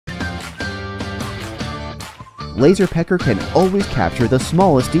LaserPecker can always capture the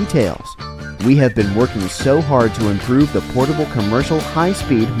smallest details. We have been working so hard to improve the portable commercial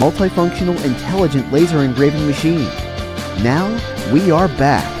high-speed multifunctional intelligent laser engraving machine. Now we are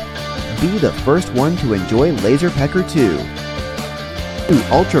back. Be the first one to enjoy LaserPecker 2. The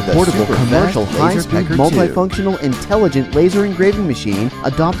ultra-portable commercial high-speed multifunctional intelligent laser engraving machine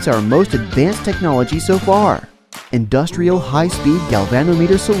adopts our most advanced technology so far. Industrial high-speed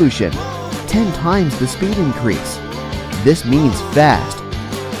galvanometer solution. 10 times the speed increase. This means fast.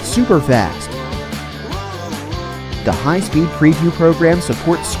 Super fast. The high-speed preview program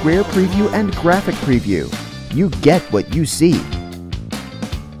supports square preview and graphic preview. You get what you see.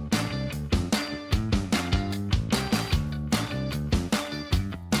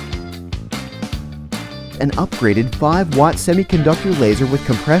 An upgraded 5-watt semiconductor laser with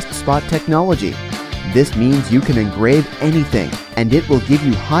compressed spot technology. This means you can engrave anything, and it will give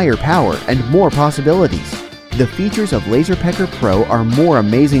you higher power and more possibilities. The features of LaserPecker Pro are more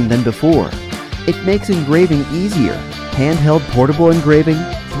amazing than before. It makes engraving easier. Handheld portable engraving,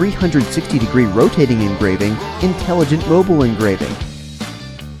 360-degree rotating engraving, intelligent mobile engraving.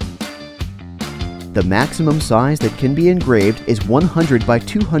 The maximum size that can be engraved is 100 by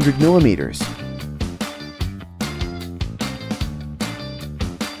 200 millimeters.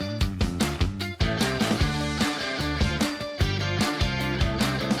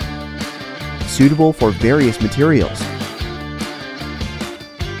 Suitable for various materials.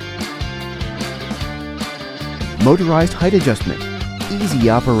 Motorized height adjustment, easy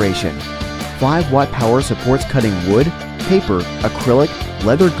operation. 5-watt power supports cutting wood, paper, acrylic,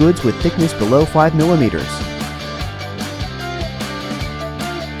 leather goods with thickness below 5 millimeters.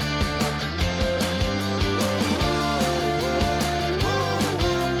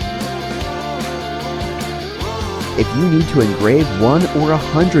 If you need to engrave 1 or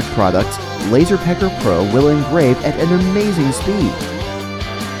 100 products, LaserPecker Pro will engrave at an amazing speed.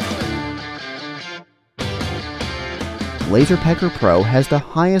 LaserPecker Pro has the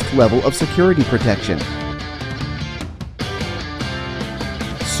highest level of security protection.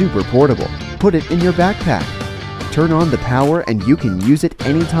 Super portable. Put it in your backpack. Turn on the power and you can use it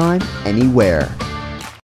anytime, anywhere.